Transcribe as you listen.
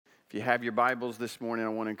If you have your Bibles this morning, I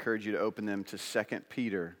want to encourage you to open them to 2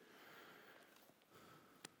 Peter.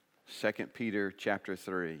 2 Peter chapter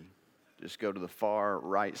 3. Just go to the far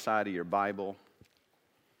right side of your Bible.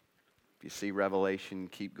 If you see Revelation,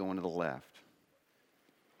 keep going to the left.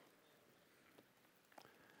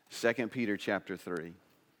 2 Peter chapter 3.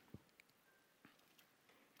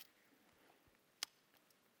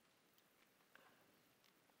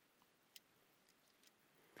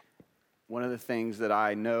 One of the things that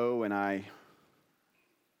I know and I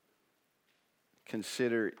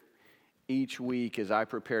consider each week as I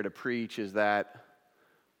prepare to preach is that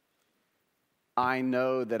I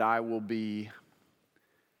know that I will be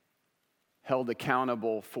held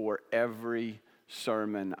accountable for every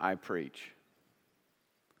sermon I preach.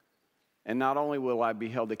 And not only will I be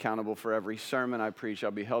held accountable for every sermon I preach,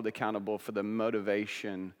 I'll be held accountable for the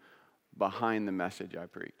motivation behind the message I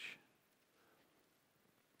preach.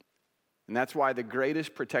 And that's why the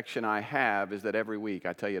greatest protection I have is that every week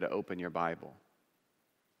I tell you to open your Bible.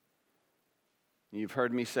 You've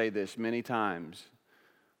heard me say this many times.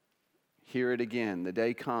 Hear it again. The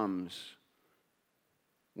day comes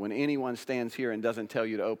when anyone stands here and doesn't tell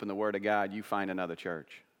you to open the Word of God, you find another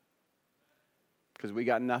church. Because we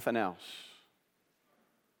got nothing else.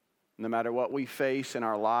 No matter what we face in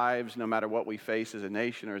our lives, no matter what we face as a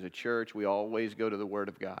nation or as a church, we always go to the Word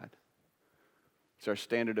of God. It's our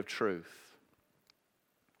standard of truth.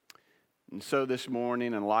 And so this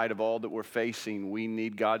morning, in light of all that we're facing, we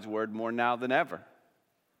need God's Word more now than ever.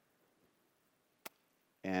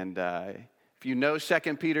 And if you know 2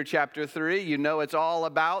 Peter chapter 3, you know it's all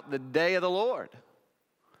about the day of the Lord.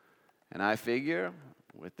 And I figure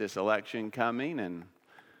with this election coming and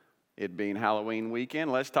it being Halloween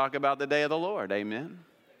weekend, let's talk about the day of the Lord. Amen.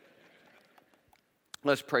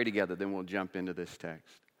 Let's pray together, then we'll jump into this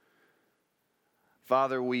text.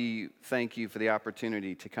 Father, we thank you for the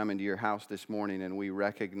opportunity to come into your house this morning, and we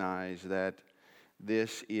recognize that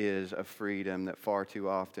this is a freedom that far too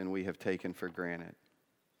often we have taken for granted.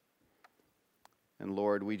 And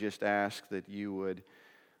Lord, we just ask that you would,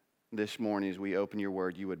 this morning as we open your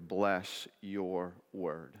word, you would bless your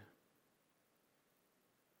word.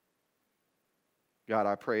 God,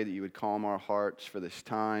 I pray that you would calm our hearts for this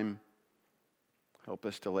time. Help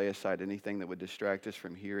us to lay aside anything that would distract us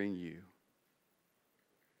from hearing you.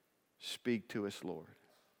 Speak to us, Lord,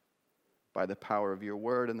 by the power of your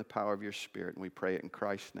word and the power of your spirit. And we pray it in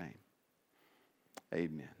Christ's name.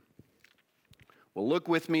 Amen. Well, look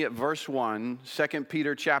with me at verse 1, 2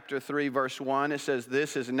 Peter chapter 3, verse 1. It says,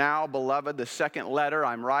 "This is now, beloved, the second letter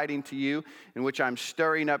I'm writing to you, in which I'm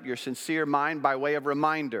stirring up your sincere mind by way of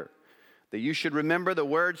reminder, that you should remember the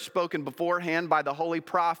words spoken beforehand by the holy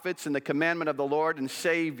prophets and the commandment of the Lord and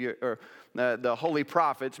Savior, or the holy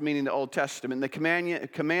prophets, meaning the Old Testament, the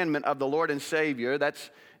commandment of the Lord and Savior, that's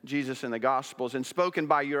Jesus in the Gospels, and spoken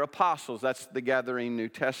by your apostles, that's the gathering New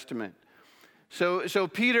Testament." So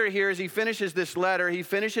Peter here, as he finishes this letter, he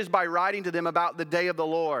finishes by writing to them about the day of the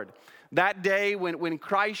Lord. That day when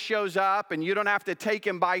Christ shows up and you don't have to take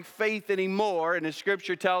him by faith anymore. And as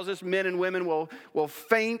Scripture tells us, men and women will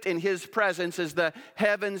faint in his presence as the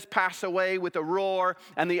heavens pass away with a roar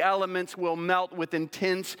and the elements will melt with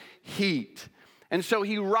intense heat. And so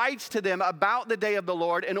he writes to them about the day of the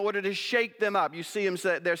Lord in order to shake them up. You see him,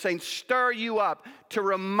 they're saying, stir you up, to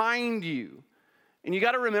remind you. And you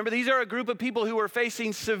got to remember, these are a group of people who were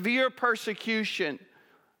facing severe persecution.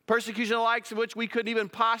 Persecution the likes of which we couldn't even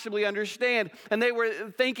possibly understand. And they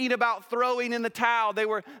were thinking about throwing in the towel. They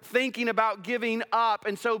were thinking about giving up.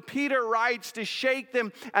 And so Peter writes to shake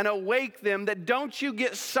them and awake them that don't you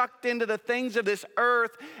get sucked into the things of this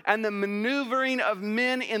earth and the maneuvering of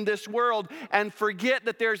men in this world and forget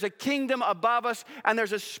that there's a kingdom above us and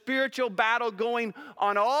there's a spiritual battle going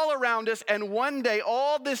on all around us. And one day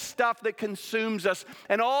all this stuff that consumes us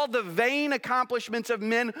and all the vain accomplishments of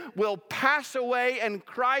men will pass away and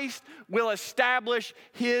Christ will establish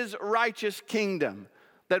his righteous kingdom.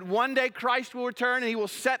 That one day Christ will return and he will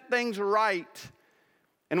set things right.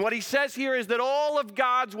 And what he says here is that all of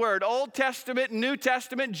God's word, Old Testament, New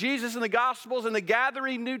Testament, Jesus in the Gospels, and the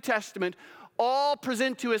gathering New Testament, all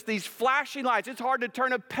present to us these flashing lights. It's hard to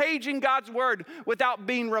turn a page in God's word without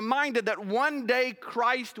being reminded that one day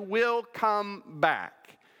Christ will come back.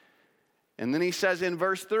 And then he says in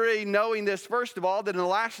verse 3, knowing this, first of all, that in the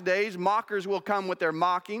last days mockers will come with their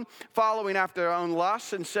mocking, following after their own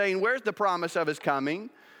lusts, and saying, where's the promise of his coming?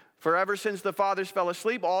 For ever since the fathers fell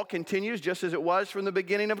asleep, all continues just as it was from the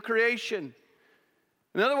beginning of creation.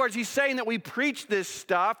 In other words, he's saying that we preach this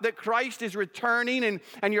stuff, that Christ is returning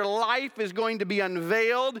and your life is going to be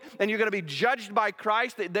unveiled and you're going to be judged by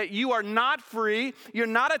Christ, that you are not free, you're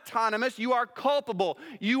not autonomous, you are culpable,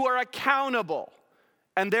 you are accountable.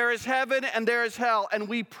 And there is heaven and there is hell. And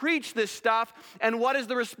we preach this stuff, and what is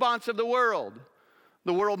the response of the world?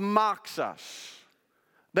 The world mocks us.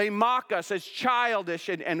 They mock us as childish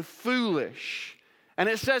and foolish. And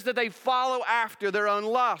it says that they follow after their own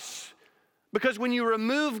lusts. Because when you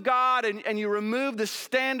remove God and you remove the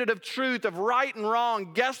standard of truth, of right and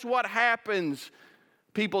wrong, guess what happens?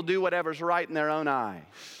 People do whatever's right in their own eyes.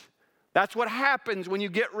 That's what happens when you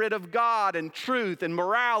get rid of God and truth and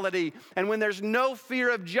morality, and when there's no fear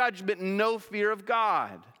of judgment and no fear of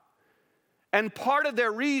God. And part of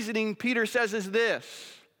their reasoning, Peter says, is this,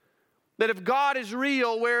 that if God is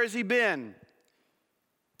real, where has he been?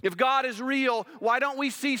 If God is real, why don't we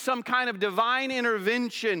see some kind of divine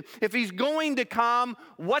intervention? If he's going to come,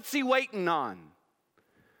 what's he waiting on?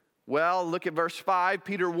 Well, look at verse 5.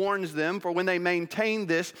 Peter warns them, for when they maintain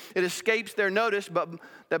this, it escapes their notice, but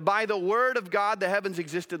that by the word of God the heavens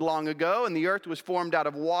existed long ago, and the earth was formed out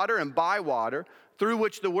of water and by water, through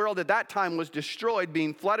which the world at that time was destroyed,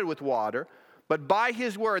 being flooded with water. But by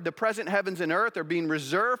his word, the present heavens and earth are being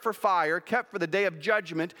reserved for fire, kept for the day of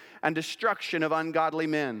judgment and destruction of ungodly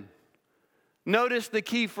men. Notice the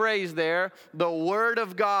key phrase there, the word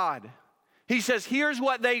of God. He says, here's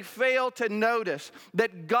what they fail to notice,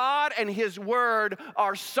 that God and his word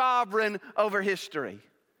are sovereign over history.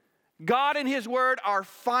 God and his word are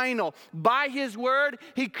final. By his word,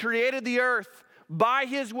 he created the earth. By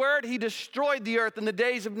his word, he destroyed the earth in the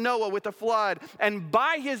days of Noah with a flood. And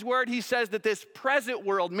by his word, he says that this present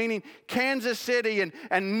world, meaning Kansas City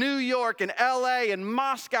and New York and LA and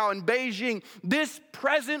Moscow and Beijing, this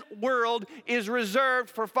present world is reserved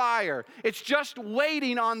for fire. It's just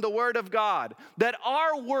waiting on the word of God. That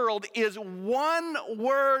our world is one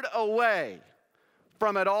word away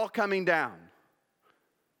from it all coming down.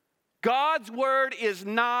 God's word is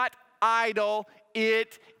not idle,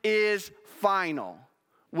 it is final.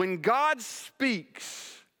 When God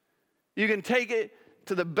speaks, you can take it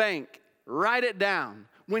to the bank, write it down.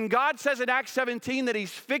 When God says in Acts 17 that he's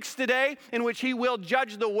fixed a day in which he will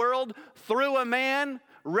judge the world through a man,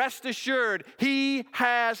 rest assured, he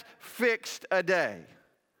has fixed a day.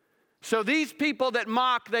 So these people that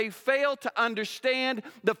mock, they fail to understand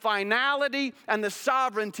the finality and the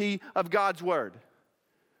sovereignty of God's word.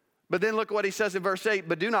 But then look what he says in verse 8.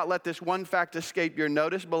 But do not let this one fact escape your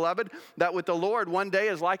notice, beloved, that with the Lord 1 day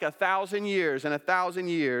is like 1,000 years, and 1,000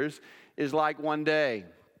 years is like 1 day.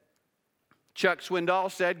 Chuck Swindoll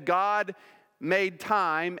said, God made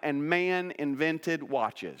time and man invented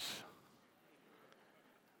watches.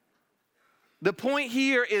 The point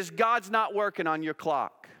here is God's not working on your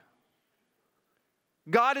clock.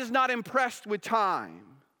 God is not impressed with time.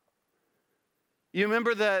 You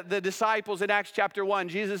remember the disciples in Acts chapter 1.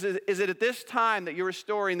 Jesus says, is it at this time that you're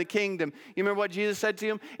restoring the kingdom? You remember what Jesus said to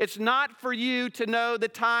him? It's not for you to know the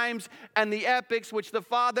times and the epochs which the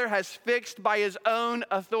Father has fixed by his own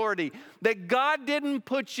authority. That God didn't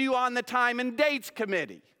put you on the time and dates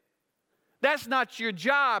committee. That's not your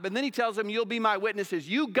job. And then he tells them, you'll be my witnesses.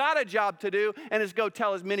 You got a job to do, and it's go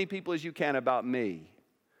tell as many people as you can about me.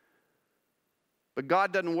 But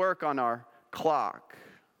God doesn't work on our clock.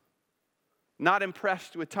 Not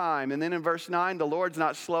impressed with time. And then in verse 9, the Lord's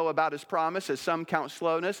not slow about his promise, as some count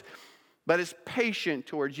slowness, but is patient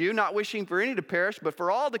towards you, not wishing for any to perish, but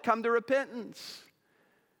for all to come to repentance.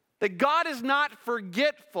 That God is not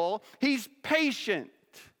forgetful, he's patient.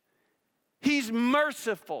 He's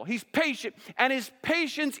merciful, he's patient, and his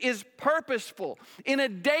patience is purposeful. In a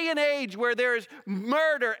day and age where there is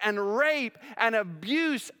murder and rape and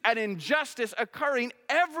abuse and injustice occurring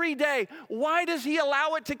every day, why does he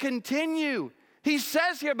allow it to continue? He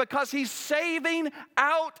says here because he's saving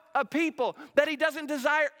out a people, that he doesn't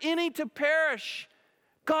desire any to perish.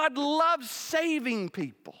 God loves saving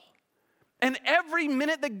people. And every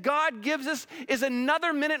minute that God gives us is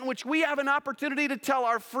another minute in which we have an opportunity to tell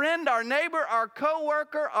our friend, our neighbor, our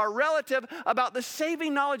coworker, our relative about the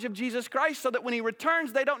saving knowledge of Jesus Christ, so that when he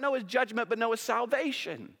returns, they don't know his judgment but know his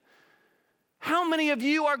salvation. How many of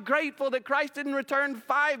you are grateful that Christ didn't return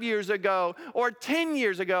 5 years ago or 10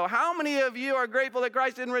 years ago? How many of you are grateful that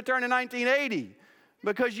Christ didn't return in 1980?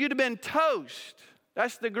 Because you'd have been toast.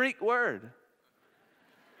 That's the Greek word.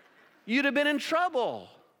 You'd have been in trouble.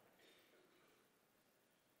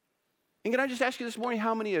 And can I just ask you this morning,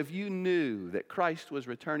 how many of you knew that Christ was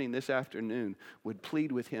returning this afternoon, would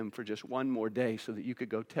plead with him for just one more day so that you could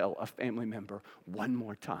go tell a family member one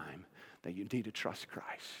more time that you need to trust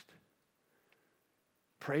Christ?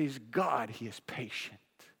 Praise God, he is patient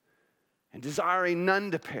and desiring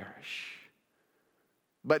none to perish.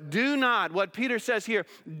 But do not, what Peter says here,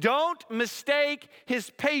 don't mistake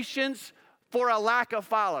his patience for a lack of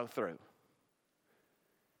follow-through.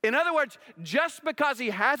 In other words, just because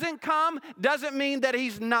he hasn't come doesn't mean that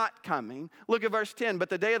he's not coming. Look at verse 10. But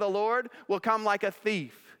the day of the Lord will come like a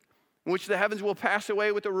thief, in which the heavens will pass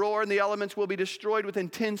away with a roar, and the elements will be destroyed with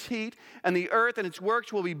intense heat, and the earth and its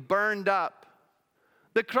works will be burned up.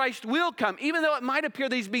 That Christ will come. Even though it might appear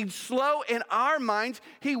that he's being slow in our minds,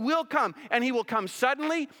 he will come. And he will come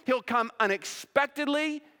suddenly, he'll come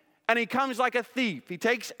unexpectedly, and he comes like a thief. He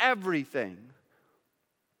takes everything.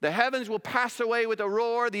 The heavens will pass away with a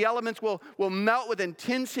roar, the elements will melt with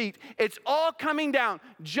intense heat. It's all coming down,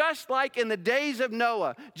 just like in the days of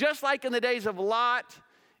Noah, just like in the days of Lot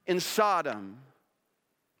in Sodom.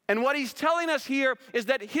 And what he's telling us here is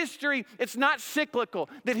that history, it's not cyclical.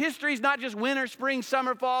 That history is not just winter, spring,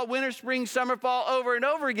 summer, fall, over and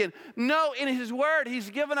over again. No, in his word, he's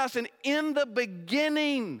given us an in the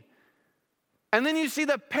beginning. And then you see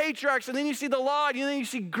the patriarchs, and then you see the law, and then you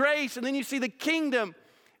see grace, and then you see the kingdom.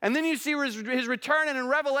 And then you see his return and in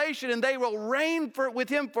Revelation, and they will reign with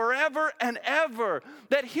him forever and ever.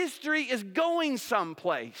 That history is going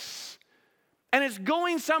someplace. And it's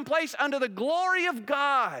going someplace under the glory of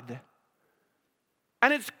God.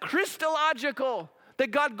 And it's Christological that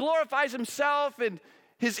God glorifies himself and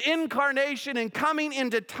his incarnation and coming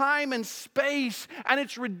into time and space. And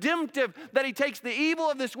it's redemptive that he takes the evil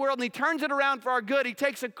of this world and he turns it around for our good. He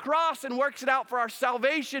takes a cross and works it out for our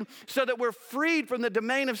salvation so that we're freed from the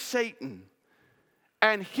domain of Satan.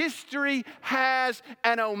 And history has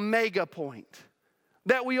an omega point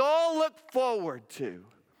that we all look forward to.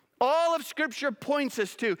 All of Scripture points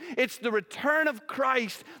us to. It's the return of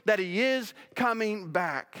Christ, that he is coming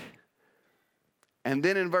back. And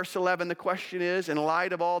then in verse 11, the question is, in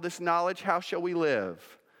light of all this knowledge, how shall we live?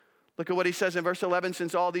 Look at what he says in verse 11.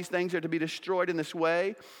 Since all these things are to be destroyed in this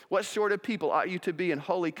way, what sort of people ought you to be in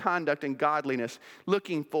holy conduct and godliness,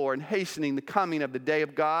 looking for and hastening the coming of the day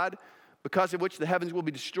of God, because of which the heavens will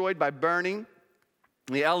be destroyed by burning,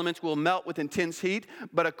 the elements will melt with intense heat,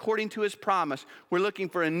 but according to his promise, we're looking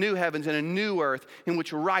for a new heavens and a new earth in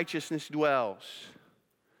which righteousness dwells.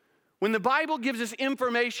 When the Bible gives us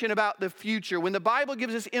information about the future, when the Bible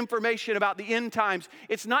gives us information about the end times,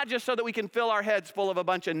 it's not just so that we can fill our heads full of a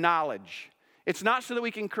bunch of knowledge. It's not so that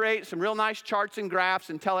we can create some real nice charts and graphs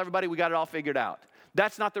and tell everybody we got it all figured out.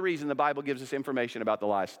 That's not the reason the Bible gives us information about the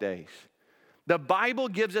last days. The Bible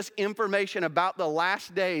gives us information about the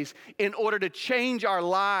last days in order to change our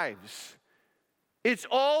lives. It's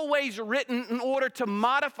always written in order to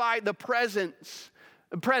modify the present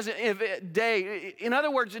day. In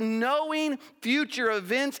other words, knowing future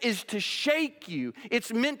events is to shake you.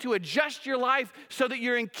 It's meant to adjust your life so that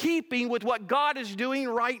you're in keeping with what God is doing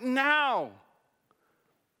right now.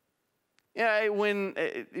 Yeah,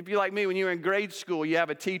 if you're like me, when you were in grade school, you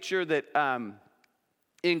have a teacher that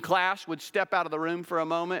in class would step out of the room for a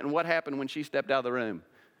moment, and what happened when she stepped out of the room?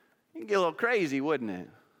 It'd get a little crazy, wouldn't it?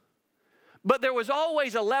 But there was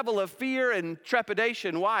always a level of fear and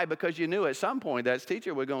trepidation. Why? Because you knew at some point that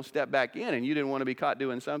teacher was going to step back in, and you didn't want to be caught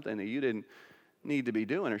doing something that you didn't need to be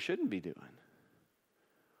doing or shouldn't be doing.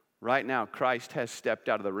 Right now, Christ has stepped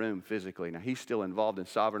out of the room physically. Now, he's still involved in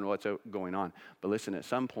sovereign what's going on. But listen, at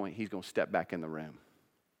some point, he's going to step back in the room.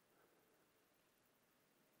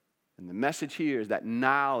 And the message here is that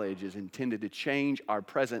knowledge is intended to change our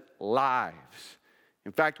present lives.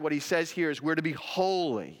 In fact, what he says here is we're to be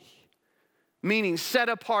holy, meaning set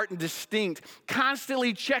apart and distinct,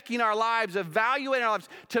 constantly checking our lives, evaluating our lives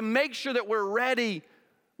to make sure that we're ready,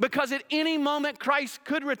 because at any moment Christ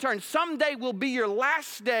could return. Someday will be your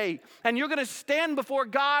last day, and you're going to stand before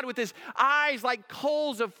God with his eyes like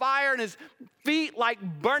coals of fire and his feet like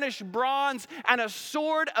burnished bronze and a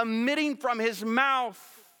sword emitting from his mouth.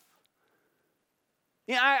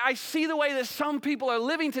 Yeah, I see the way that some people are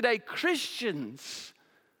living today, Christians,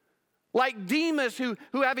 like Demas, who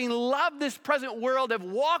having loved this present world have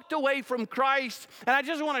walked away from Christ. And I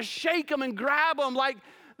just want to shake them and grab them like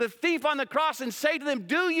the thief on the cross and say to them,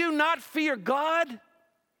 do you not fear God?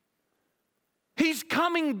 He's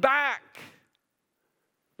coming back.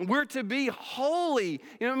 We're to be holy.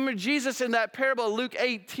 You know, remember Jesus in that parable of Luke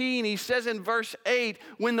 18, he says in verse 8,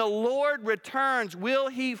 when the Lord returns, will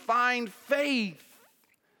he find faith?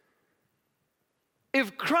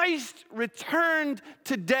 If Christ returned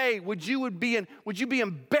today, would you be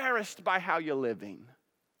embarrassed by how you're living?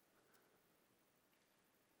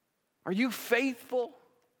 Are you faithful?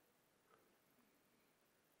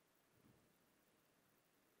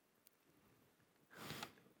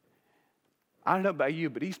 I don't know about you,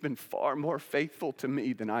 but he's been far more faithful to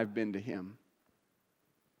me than I've been to him.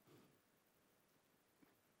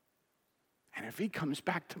 And if he comes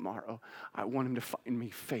back tomorrow, I want him to find me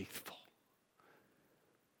faithful.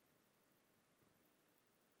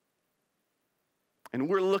 And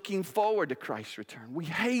we're looking forward to Christ's return. We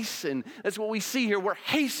hasten. That's what we see here. We're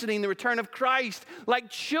hastening the return of Christ. Like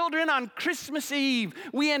children on Christmas Eve,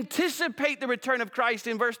 we anticipate the return of Christ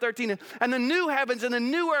in verse 13. And the new heavens and the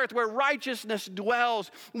new earth where righteousness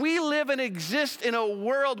dwells. We live and exist in a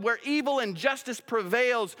world where evil and justice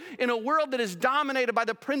prevails. In a world that is dominated by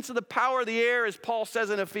the prince of the power of the air, as Paul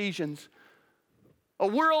says in Ephesians. A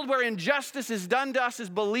world where injustice is done to us as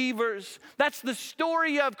believers. That's the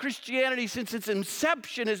story of Christianity since its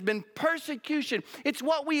inception has been persecution. It's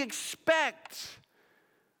what we expect.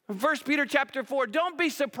 1 Peter chapter 4, don't be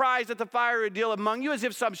surprised at the fiery ordeal among you as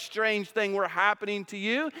if some strange thing were happening to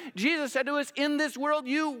you. Jesus said to us, in this world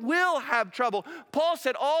you will have trouble. Paul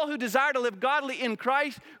said, all who desire to live godly in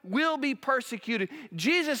Christ will be persecuted.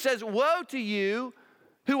 Jesus says, woe to you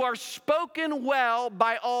who are spoken well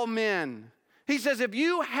by all men. He says, if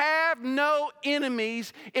you have no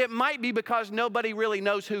enemies, it might be because nobody really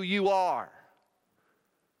knows who you are.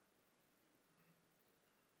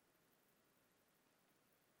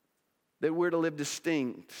 That we're to live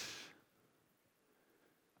distinct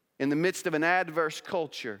in the midst of an adverse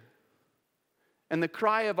culture. And the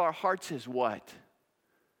cry of our hearts is what?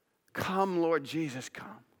 Come, Lord Jesus, come.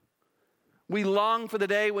 We long for the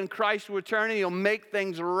day when Christ will return and he'll make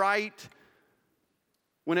things right.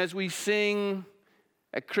 When as we sing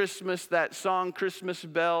at Christmas, that song, Christmas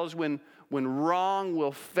Bells, when wrong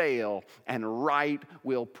will fail and right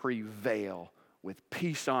will prevail with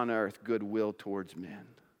peace on earth, goodwill towards men.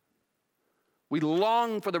 We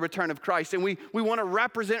long for the return of Christ, and we want to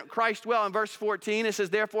represent Christ well. In verse 14, it says,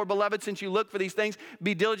 therefore, beloved, since you look for these things,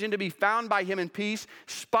 be diligent to be found by him in peace,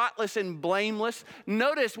 spotless and blameless.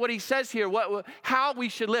 Notice what he says here, how we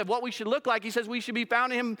should live, what we should look like. He says we should be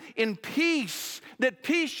found in him in peace, that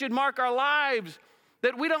peace should mark our lives.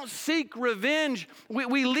 That we don't seek revenge.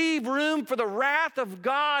 We leave room for the wrath of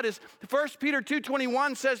God. As 1 Peter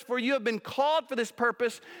 2:21 says, for you have been called for this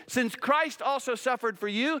purpose, since Christ also suffered for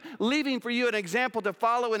you, leaving for you an example to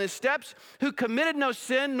follow in his steps, who committed no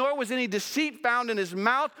sin, nor was any deceit found in his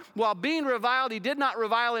mouth. While being reviled, he did not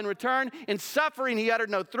revile in return. In suffering, he uttered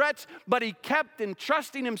no threats, but he kept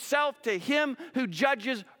entrusting himself to him who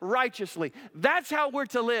judges righteously. That's how we're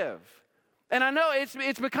to live. And I know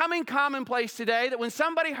it's becoming commonplace today that when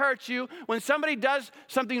somebody hurts you, when somebody does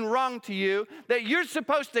something wrong to you, that you're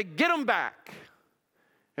supposed to get them back.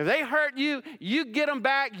 If they hurt you, you get them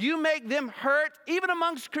back. You make them hurt. Even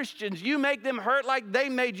amongst Christians, you make them hurt like they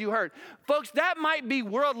made you hurt. Folks, that might be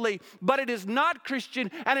worldly, but it is not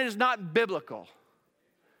Christian and it is not biblical.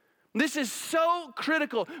 This is so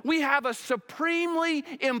critical. We have a supremely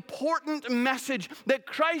important message that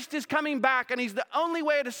Christ is coming back and he's the only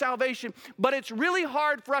way to salvation. But it's really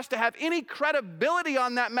hard for us to have any credibility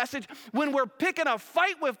on that message when we're picking a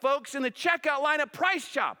fight with folks in the checkout line at Price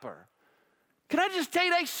Chopper. Can I just tell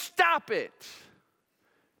you, they stop it.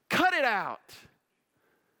 Cut it out.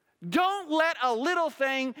 Don't let a little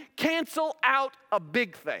thing cancel out a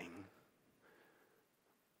big thing.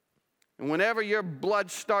 And whenever your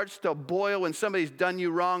blood starts to boil when somebody's done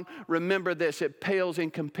you wrong, remember this, it pales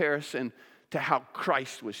in comparison to how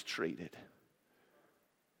Christ was treated.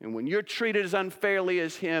 And when you're treated as unfairly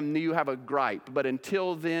as him, you have a gripe. But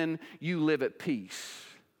until then, you live at peace.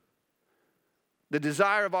 The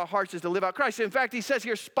desire of our hearts is to live out Christ. In fact, he says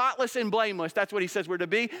here, spotless and blameless. That's what he says we're to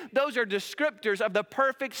be. Those are descriptors of the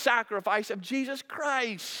perfect sacrifice of Jesus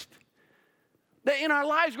Christ. That in our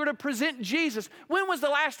lives we're to present Jesus. When was the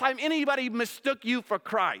last time anybody mistook you for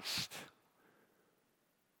Christ?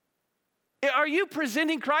 Are you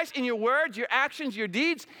presenting Christ in your words, your actions, your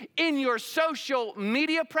deeds, in your social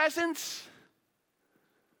media presence?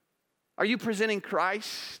 Are you presenting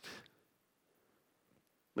Christ?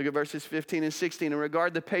 Look at verses 15 and 16. And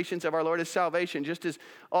regard the patience of our Lord as salvation, just as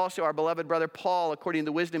also our beloved brother Paul, according to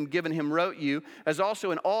the wisdom given him, wrote you, as also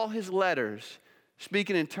in all his letters,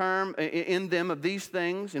 speaking in them of these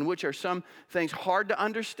things, in which are some things hard to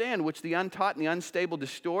understand, which the untaught and the unstable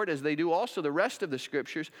distort, as they do also the rest of the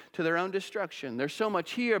scriptures, to their own destruction. There's so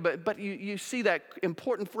much here, but you see that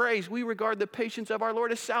important phrase, we regard the patience of our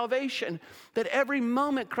Lord as salvation, that every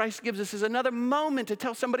moment Christ gives us is another moment to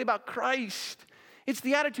tell somebody about Christ. It's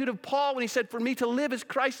the attitude of Paul when he said, for me to live is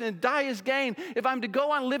Christ and to die is gain. If I'm to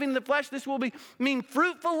go on living in the flesh, this will mean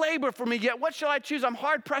fruitful labor for me. Yet what shall I choose? I'm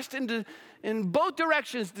hard pressed in both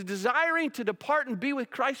directions, the desiring to depart and be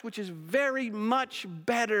with Christ, which is very much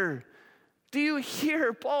better. Do you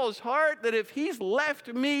hear Paul's heart that if he's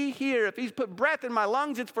left me here, if he's put breath in my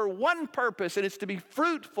lungs, it's for one purpose, and it's to be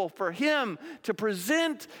fruitful for him, to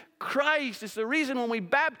present Christ. It's the reason when we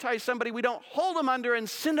baptize somebody, we don't hold them under and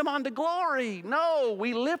send them on to glory. No,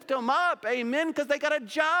 we lift them up, amen, because they got a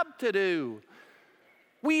job to do.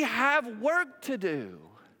 We have work to do.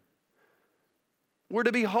 We're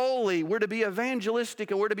to be holy, we're to be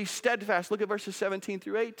evangelistic, and we're to be steadfast. Look at verses 17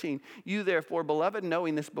 through 18. You therefore, beloved,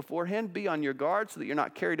 knowing this beforehand, be on your guard so that you're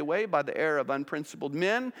not carried away by the error of unprincipled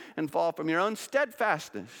men and fall from your own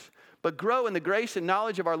steadfastness. But grow in the grace and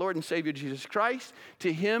knowledge of our Lord and Savior Jesus Christ.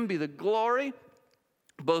 To him be the glory,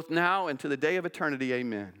 both now and to the day of eternity.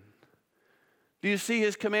 Amen. Do you see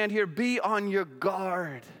his command here? Be on your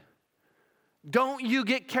guard. Don't you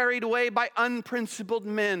get carried away by unprincipled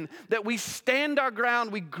men, that we stand our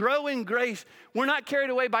ground, we grow in grace. We're not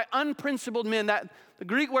carried away by unprincipled men. The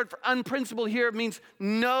Greek word for unprincipled here means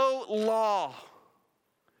no law.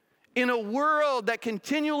 In a world that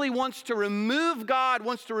continually wants to remove God,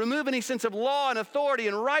 wants to remove any sense of law and authority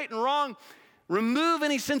and right and wrong, remove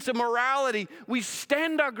any sense of morality, we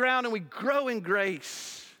stand our ground and we grow in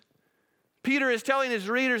grace. Peter is telling his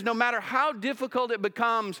readers, no matter how difficult it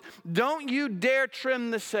becomes, don't you dare trim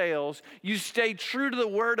the sails. You stay true to the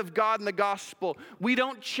word of God and the gospel. We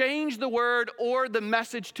don't change the word or the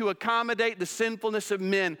message to accommodate the sinfulness of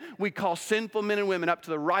men. We call sinful men and women up to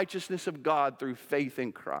the righteousness of God through faith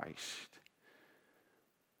in Christ.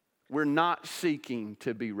 We're not seeking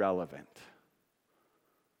to be relevant.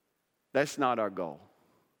 That's not our goal.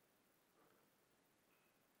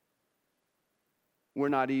 We're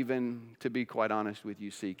not even, to be quite honest with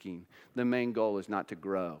you, seeking. The main goal is not to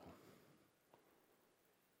grow.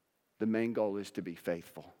 The main goal is to be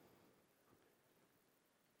faithful.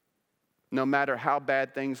 No matter how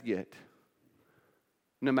bad things get,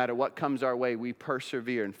 no matter what comes our way, we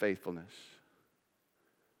persevere in faithfulness.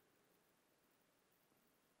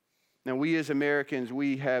 Now, we as Americans,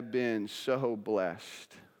 we have been so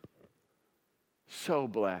blessed. So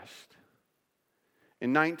blessed.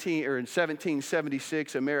 In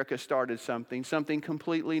 1776, America started something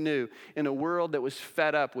completely new in a world that was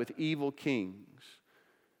fed up with evil kings,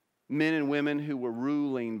 men and women who were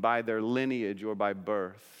ruling by their lineage or by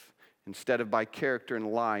birth. Instead of by character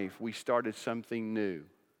and life, we started something new.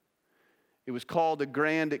 It was called a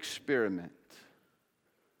grand experiment.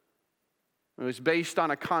 It was based on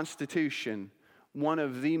a constitution, one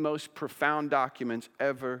of the most profound documents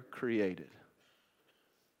ever created.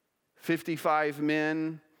 55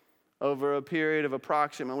 men over a period of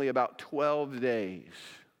approximately about 12 days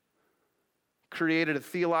created a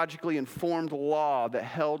theologically informed law that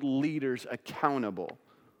held leaders accountable.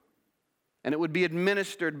 And it would be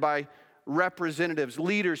administered by representatives,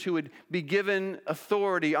 leaders who would be given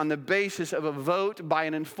authority on the basis of a vote by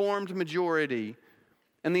an informed majority.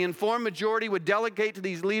 And the informed majority would delegate to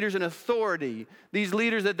these leaders an authority, these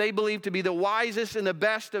leaders that they believed to be the wisest and the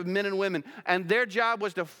best of men and women. And their job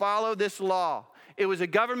was to follow this law. It was a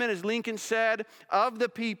government, as Lincoln said, of the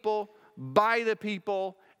people, by the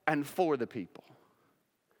people, and for the people.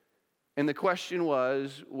 And the question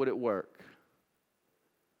was, would it work?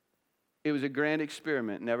 It was a grand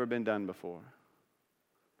experiment, never been done before.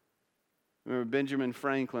 Remember, Benjamin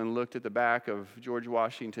Franklin looked at the back of George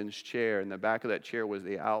Washington's chair, and the back of that chair was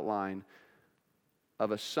the outline of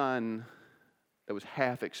a sun that was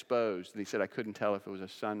half exposed. And he said, I couldn't tell if it was a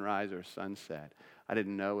sunrise or a sunset. I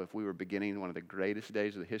didn't know if we were beginning one of the greatest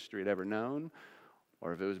days of the history it ever known,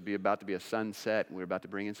 or if it was about to be a sunset and we were about to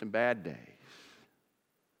bring in some bad days.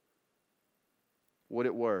 Would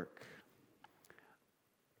it work?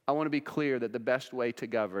 I want to be clear that the best way to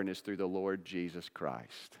govern is through the Lord Jesus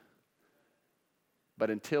Christ. But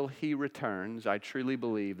until he returns, I truly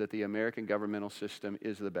believe that the American governmental system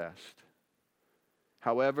is the best.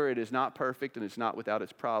 However, it is not perfect and it's not without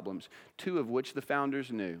its problems, two of which the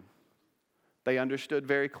founders knew. They understood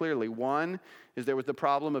very clearly. One is there was the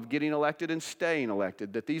problem of getting elected and staying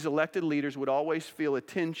elected, that these elected leaders would always feel a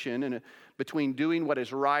tension between doing what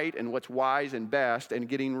is right and what's wise and best and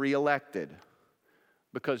getting reelected,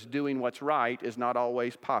 because doing what's right is not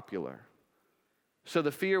always popular. So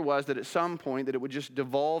the fear was that at some point that it would just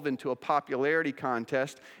devolve into a popularity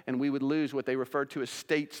contest and we would lose what they referred to as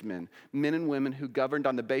statesmen, men and women who governed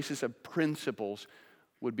on the basis of principles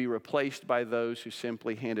would be replaced by those who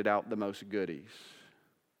simply handed out the most goodies.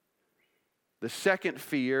 The second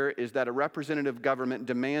fear is that a representative government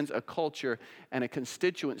demands a culture and a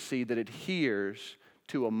constituency that adheres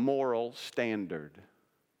to a moral standard.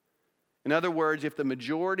 In other words, if the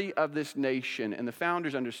majority of this nation, and the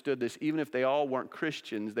founders understood this, even if they all weren't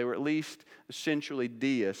Christians, they were at least essentially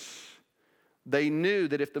deists, They knew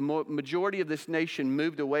that if the majority of this nation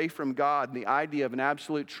moved away from God and the idea of an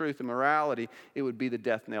absolute truth and morality, it would be the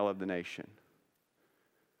death knell of the nation.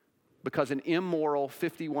 Because an immoral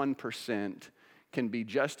 51% can be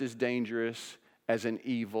just as dangerous as an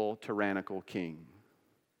evil, tyrannical king.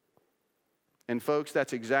 And folks,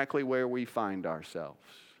 that's exactly where we find ourselves.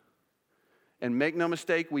 And make no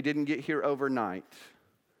mistake, we didn't get here overnight.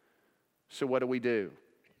 So what do?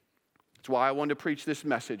 That's why I wanted to preach this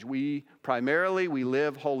message. We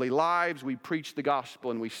live holy lives, we preach the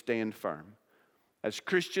gospel, and we stand firm. As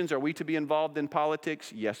Christians, are we to be involved in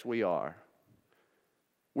politics? Yes, we are.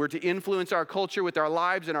 We're to influence our culture with our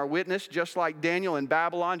lives and our witness, just like Daniel in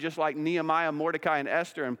Babylon, just like Nehemiah, Mordecai, and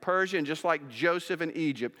Esther in Persia, and just like Joseph in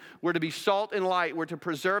Egypt. We're to be salt and light. We're to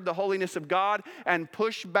preserve the holiness of God and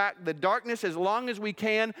push back the darkness as long as we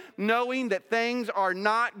can, knowing that things are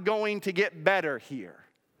not going to get better here.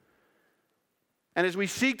 And as we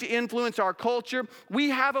seek to influence our culture, we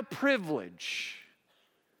have a privilege,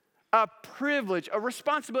 a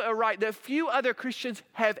responsibility, a right that few other Christians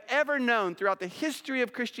have ever known throughout the history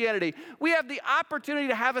of Christianity. We have the opportunity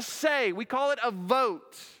to have a say. We call it a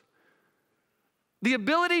vote. The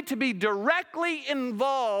ability to be directly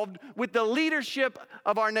involved with the leadership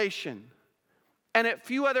of our nation. And at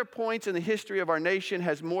few other points in the history of our nation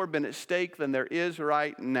has more been at stake than there is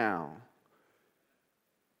right now.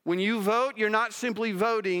 When you vote, you're not simply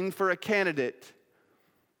voting for a candidate.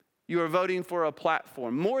 You are voting for a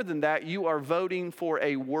platform. More than that, you are voting for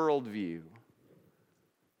a worldview.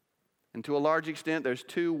 And to a large extent, there's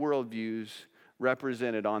two worldviews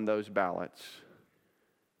represented on those ballots.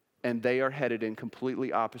 And they are headed in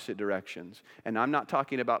completely opposite directions. And I'm not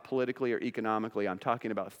talking about politically or economically. I'm talking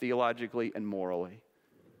about theologically and morally.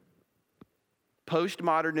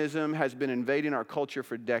 Postmodernism has been invading our culture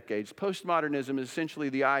for decades. Postmodernism is essentially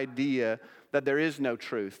the idea that there is no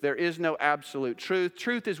truth. There is no absolute truth.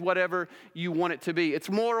 Truth is whatever you want it to be. It's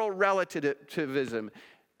moral relativism.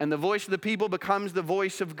 And the voice of the people becomes the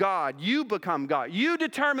voice of God. You become God. You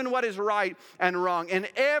determine what is right and wrong. And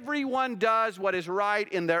everyone does what is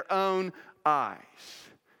right in their own eyes.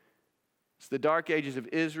 It's the dark ages of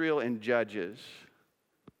Israel and Judges.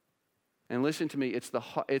 And listen to me, it's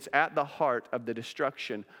at the heart of the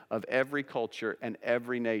destruction of every culture and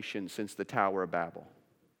every nation since the Tower of Babel.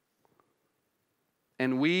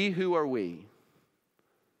 And who are we?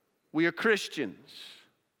 We are Christians.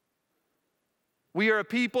 We are a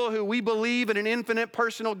people who we believe in an infinite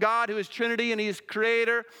personal God who is Trinity, and He is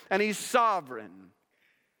creator and He's sovereign.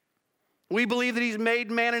 We believe that He's made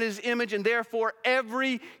man in His image, and therefore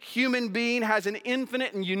every human being has an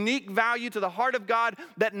infinite and unique value to the heart of God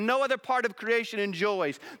that no other part of creation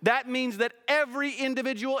enjoys. That means that every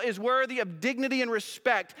individual is worthy of dignity and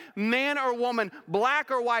respect, man or woman,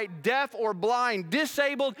 black or white, deaf or blind,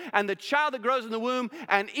 disabled, and the child that grows in the womb,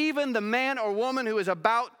 and even the man or woman who is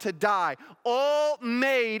about to die, all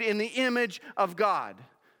made in the image of God.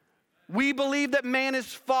 We believe that man is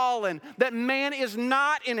fallen, that man is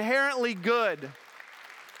not inherently good.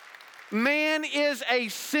 Man is a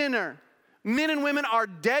sinner. Men and women are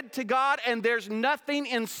dead to God, and there's nothing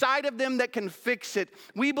inside of them that can fix it.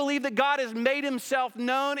 We believe that God has made Himself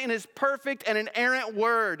known in His perfect and inerrant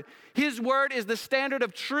word. His word is the standard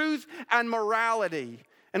of truth and morality.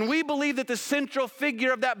 And we believe that the central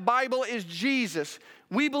figure of that Bible is Jesus.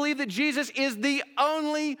 We believe that Jesus is the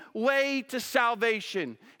only way to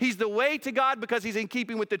salvation. He's the way to God because He's in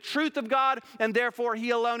keeping with the truth of God, and therefore He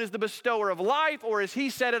alone is the bestower of life, or as He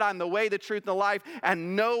said it, I'm the way, the truth, and the life,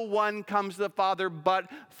 and no one comes to the Father but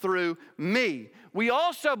through me. We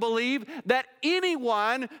also believe that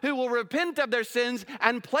anyone who will repent of their sins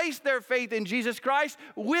and place their faith in Jesus Christ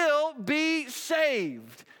will be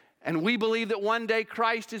saved. And we believe that one day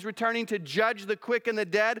Christ is returning to judge the quick and the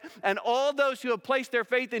dead, and all those who have placed their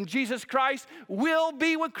faith in Jesus Christ will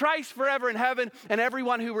be with Christ forever in heaven, and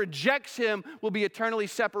everyone who rejects Him will be eternally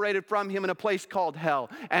separated from Him in a place called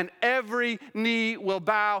hell. And every knee will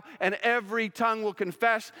bow, and every tongue will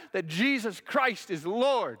confess that Jesus Christ is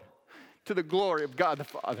Lord, to the glory of God the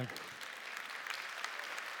Father.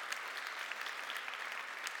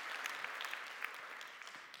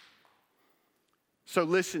 So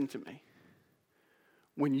listen to me.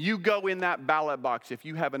 When you go in that ballot box, if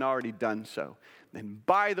you haven't already done so, then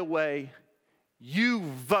by the way, you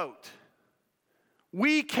vote.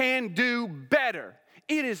 We can do better.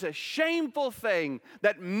 It is a shameful thing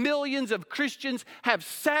that millions of Christians have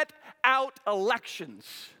set out elections.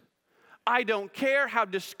 I don't care how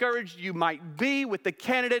discouraged you might be with the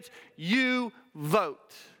candidates, you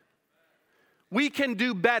vote. We can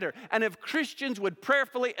do better. And if Christians would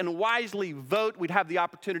prayerfully and wisely vote, we'd have the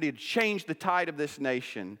opportunity to change the tide of this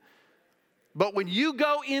nation. But when you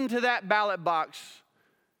go into that ballot box,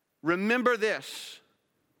 remember this.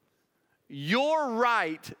 Your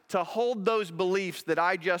right to hold those beliefs that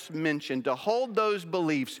I just mentioned, to hold those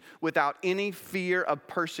beliefs without any fear of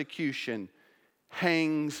persecution,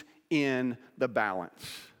 hangs in the balance.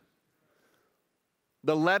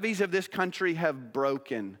 The levees of this country have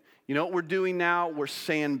broken. You know what we're doing now? We're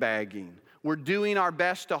sandbagging. We're doing our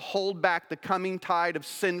best to hold back the coming tide of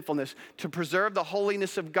sinfulness, to preserve the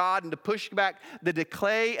holiness of God, and to push back the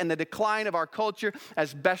decay and the decline of our culture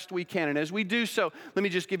as best we can. And as we do so, let me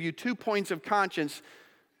just give you 2 points of conscience.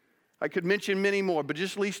 I could mention many more, but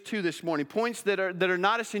just at least 2 this morning. Points that are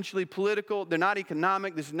not essentially political, they're not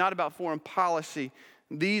economic, this is not about foreign policy.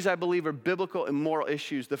 These, I believe, are biblical and moral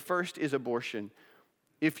issues. The first is abortion.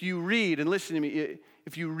 If you read, and listen to me,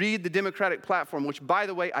 if you read the Democratic platform, which, by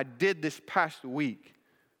the way, I did this past week,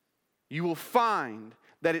 you will find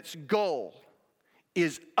that its goal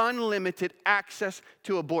is unlimited access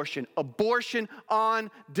to abortion. Abortion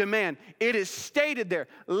on demand. It is stated there,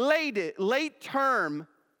 late term,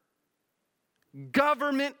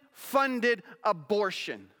 government-funded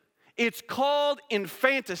abortion. It's called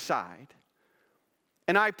infanticide.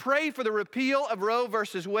 And I pray for the repeal of Roe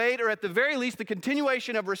versus Wade, or at the very least, the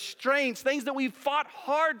continuation of restraints, things that we've fought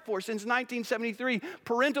hard for since 1973,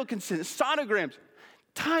 parental consent, sonograms,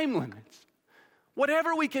 time limits,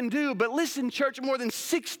 whatever we can do. But listen, church, more than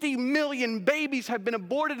 60 million babies have been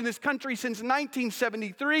aborted in this country since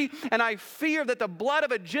 1973, and I fear that the blood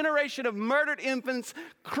of a generation of murdered infants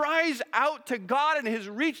cries out to God and has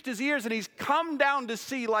reached his ears, and he's come down to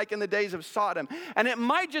see like in the days of Sodom. And it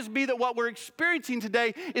might just be that what we're experiencing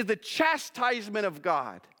today is the chastisement of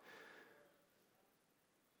God.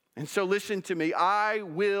 And so listen to me, I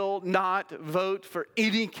will not vote for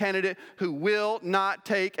any candidate who will not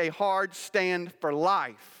take a hard stand for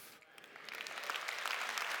life.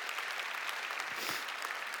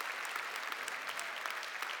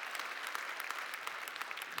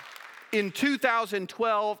 In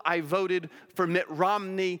 2012, I voted for Mitt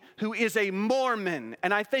Romney, who is a Mormon,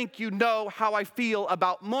 and I think you know how I feel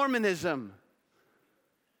about Mormonism.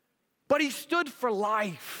 But he stood for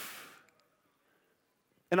life.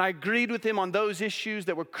 And I agreed with him on those issues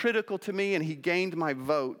that were critical to me, and he gained my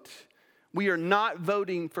vote. We are not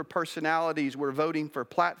voting for personalities, we're voting for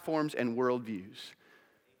platforms and worldviews.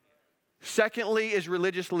 Secondly is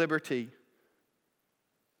religious liberty.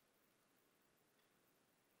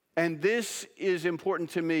 And this is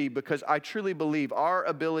important to me because I truly believe our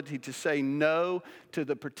ability to say no to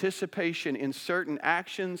the participation in certain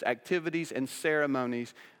actions, activities, and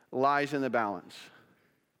ceremonies lies in the balance.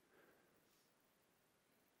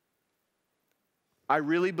 I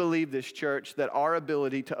really believe this, church, that our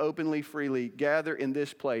ability to openly, freely gather in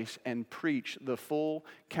this place and preach the full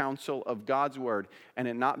counsel of God's word and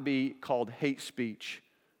it not be called hate speech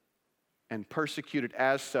and persecuted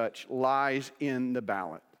as such lies in the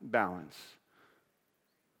balance.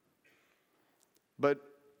 But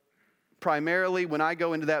primarily, when I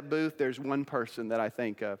go into that booth, there's one person that I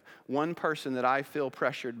think of, one person that I feel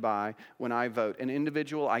pressured by when I vote, an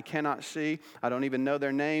individual I cannot see, I don't even know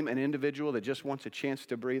their name, an individual that just wants a chance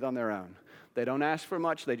to breathe on their own. They don't ask for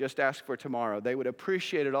much, they just ask for tomorrow. They would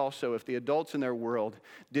appreciate it also if the adults in their world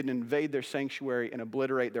didn't invade their sanctuary and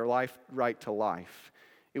obliterate their right to life.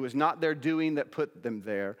 It was not their doing that put them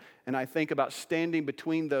there. And I think about standing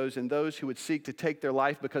between those and those who would seek to take their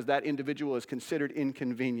life because that individual is considered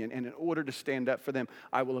inconvenient. And in order to stand up for them,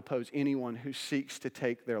 I will oppose anyone who seeks to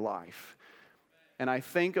take their life. And I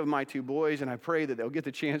think of my 2 boys, and I pray that they'll get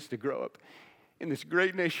the chance to grow up in this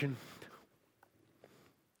great nation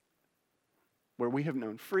where we have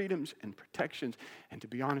known freedoms and protections, and to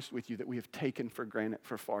be honest with you, that we have taken for granted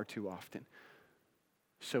for far too often.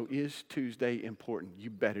 So is Tuesday important?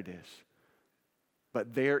 You bet it is.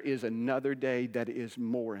 But there is another day that is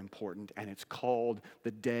more important, and it's called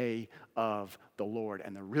the day of the Lord.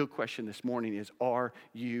 And the real question this morning is, are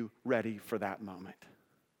you ready for that moment?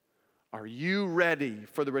 Are you ready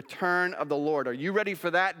for the return of the Lord? Are you ready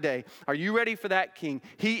for that day? Are you ready for that King?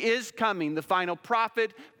 He is coming, the final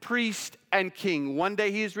prophet, priest, and king. One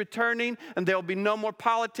day he is returning, and there will be no more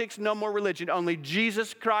politics, no more religion. Only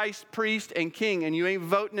Jesus Christ, priest, and king. And you ain't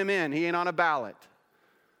voting him in. He ain't on a ballot.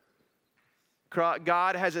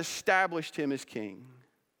 God has established him as king.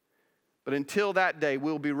 But until that day,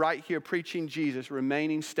 we'll be right here preaching Jesus,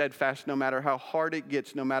 remaining steadfast no matter how hard it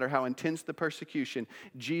gets, no matter how intense the persecution.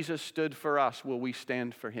 Jesus stood for us. Will we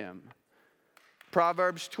stand for him?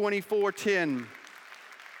 Proverbs 24:10.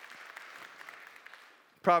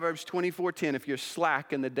 Proverbs 24:10. If you're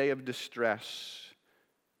slack in the day of distress,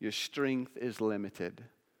 your strength is limited.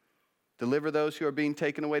 Deliver those who are being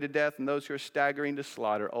taken away to death and those who are staggering to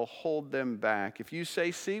slaughter. Oh, hold them back. If you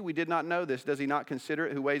say, see, we did not know this, does he not consider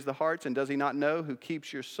it who weighs the hearts? And does he not know who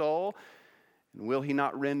keeps your soul? And will he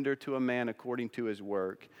not render to a man according to his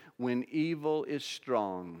work? When evil is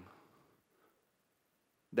strong,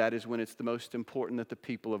 that is when it's the most important that the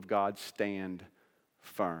people of God stand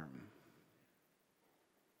firm.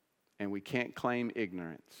 And we can't claim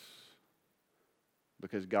ignorance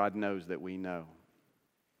because God knows that we know.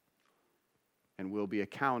 And we'll be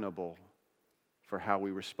accountable for how we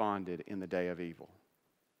responded in the day of evil.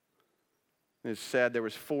 It's said there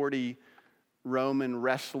was 40 Roman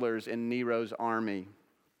wrestlers in Nero's army,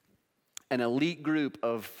 an elite group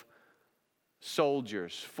of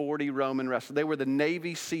soldiers, 40 Roman wrestlers. They were the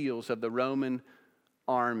Navy SEALs of the Roman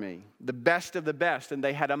army, the best of the best, and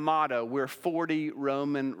they had a motto: we're 40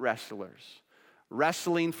 Roman wrestlers,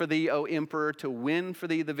 wrestling for thee, O emperor, to win for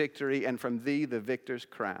thee the victory, and from thee the victor's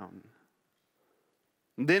crown.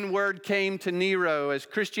 Then word came to Nero as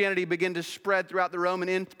Christianity began to spread throughout the Roman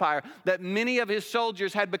Empire that many of his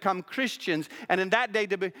soldiers had become Christians. And in that day,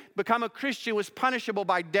 to become a Christian was punishable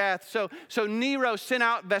by death. So Nero sent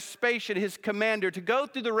out Vespasian, his commander, to go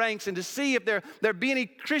through the ranks and to see if there be any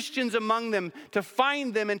Christians among them, to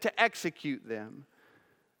find them and to execute them.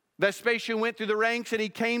 Vespasian went through the ranks and he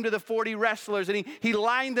came to the 40 wrestlers and he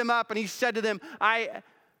lined them up and he said to them,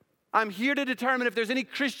 I'm here to determine if there's any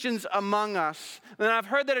Christians among us. And I've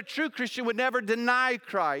heard that a true Christian would never deny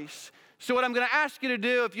Christ. So what I'm going to ask you to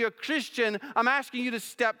do, if you're a Christian, I'm asking you to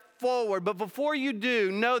step forward. But before you do,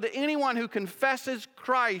 know that anyone who confesses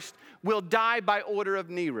Christ will die by order of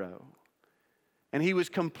Nero. And he was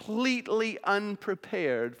completely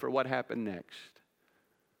unprepared for what happened next,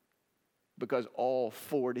 because all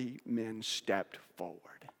 40 men stepped forward.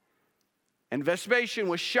 And Vespasian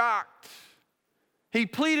was shocked. He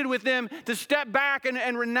pleaded with them to step back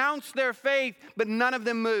and renounce their faith, but none of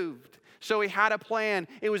them moved. So he had a plan.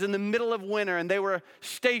 It was in the middle of winter, and they were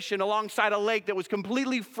stationed alongside a lake that was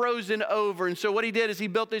completely frozen over. And so what he did is he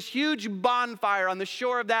built this huge bonfire on the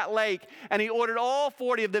shore of that lake, and he ordered all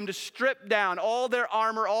 40 of them to strip down all their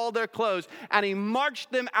armor, all their clothes, and he marched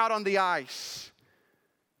them out on the ice.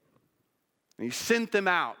 And he sent them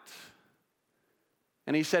out.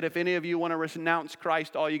 And he said, if any of you want to renounce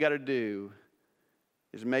Christ, all you got to do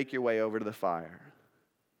is make your way over to the fire.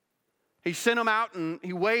 He sent them out and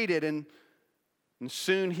he waited, and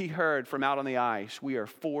soon he heard from out on the ice, we are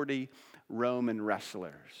 40 Roman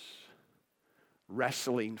wrestlers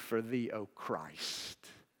wrestling for thee, O Christ,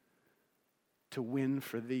 to win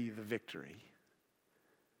for thee the victory,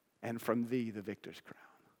 and from thee the victor's crown.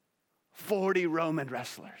 40 Roman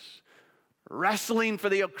wrestlers wrestling for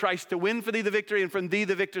thee, O Christ, to win for thee the victory, and from thee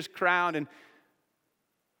the victor's crown. And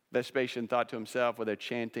Vespasian thought to himself, well, they're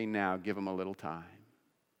chanting now, give them a little time.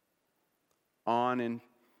 On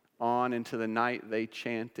into the night they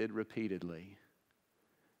chanted repeatedly,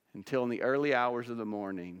 until in the early hours of the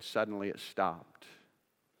morning, suddenly it stopped.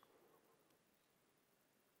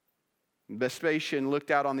 Vespasian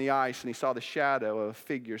looked out on the ice and he saw the shadow of a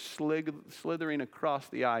figure slithering across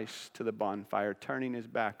the ice to the bonfire, turning his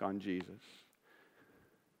back on Jesus.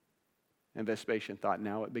 And Vespasian thought,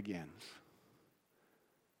 now it begins.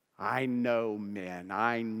 I know, men,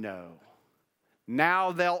 I know.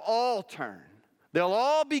 Now they'll all turn. They'll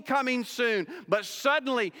all be coming soon. But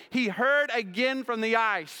suddenly he heard again from the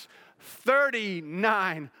ice,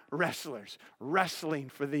 39 wrestlers wrestling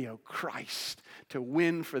for thee, O Christ, to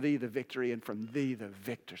win for thee the victory, and from thee the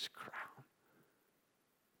victor's crown.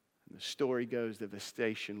 And the story goes that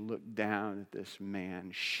Vespasian looked down at this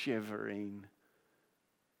man shivering.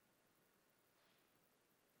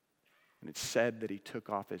 And it said that he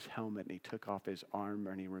took off his helmet and he took off his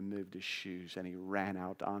armor and he removed his shoes and he ran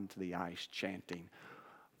out onto the ice chanting,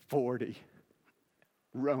 40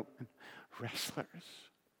 Roman wrestlers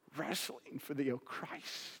wrestling for thee, O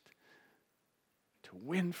Christ, to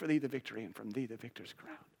win for thee the victory, and from thee the victor's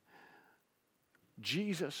crown.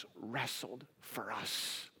 Jesus wrestled for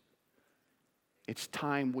us. It's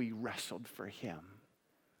time we wrestled for him.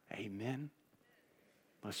 Amen.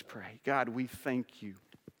 Let's pray. God, we thank you.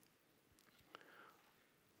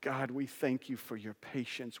 God, we thank you for your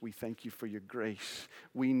patience. We thank you for your grace.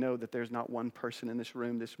 We know that there's not one person in this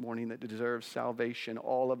room this morning that deserves salvation.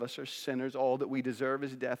 All of us are sinners. All that we deserve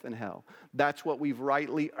is death and hell. That's what we've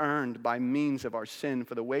rightly earned by means of our sin.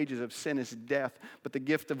 For the wages of sin is death, but the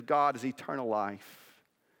gift of God is eternal life.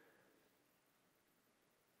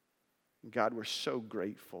 God, we're so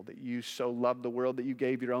grateful that you so loved the world that you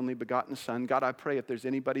gave your only begotten Son. God, I pray if there's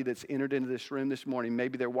anybody that's entered into this room this morning,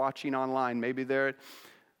 maybe they're watching online, maybe they're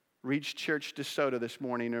reached Church DeSoto this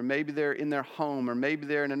morning, or maybe they're in their home, or maybe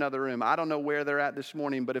they're in another room. I don't know where they're at this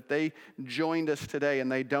morning, but if they joined us today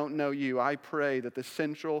and they don't know you, I pray that the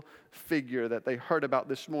central figure that they heard about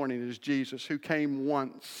this morning is Jesus, who came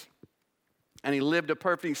once, and he lived a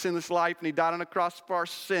perfect sinless life, and he died on a cross for our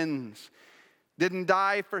sins. Didn't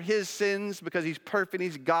die for his sins because he's perfect,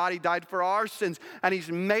 he's God. He died for our sins, and he's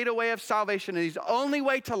made a way of salvation, and he's the only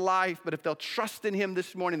way to life. But if they'll trust in him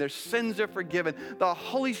this morning, their sins are forgiven. The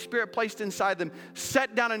Holy Spirit placed inside them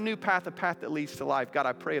set down a new path, a path that leads to life. God,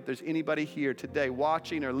 I pray if there's anybody here today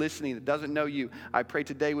watching or listening that doesn't know you, I pray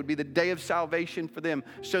today would be the day of salvation for them,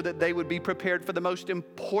 so that they would be prepared for the most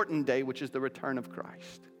important day, which is the return of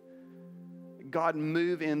Christ. God,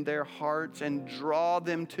 move in their hearts and draw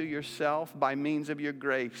them to yourself by means of your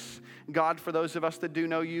grace. God, for those of us that do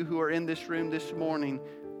know you who are in this room this morning,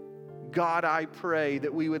 God, I pray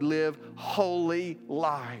that we would live holy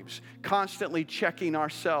lives, constantly checking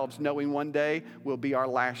ourselves, knowing one day will be our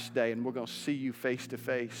last day and we're going to see you face to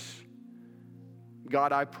face.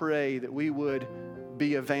 God, I pray that we would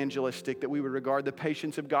be evangelistic, that we would regard the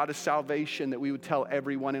patience of God as salvation, that we would tell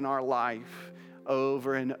everyone in our life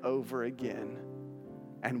over and over again.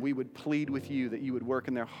 And we would plead with you that you would work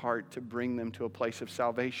in their heart to bring them to a place of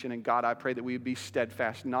salvation. And God, I pray that we would be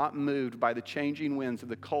steadfast, not moved by the changing winds of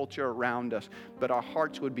the culture around us, but our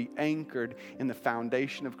hearts would be anchored in the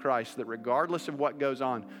foundation of Christ, that regardless of what goes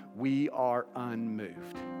on, we are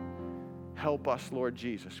unmoved. Help us, Lord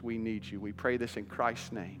Jesus. We need you. We pray this in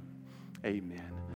Christ's name. Amen.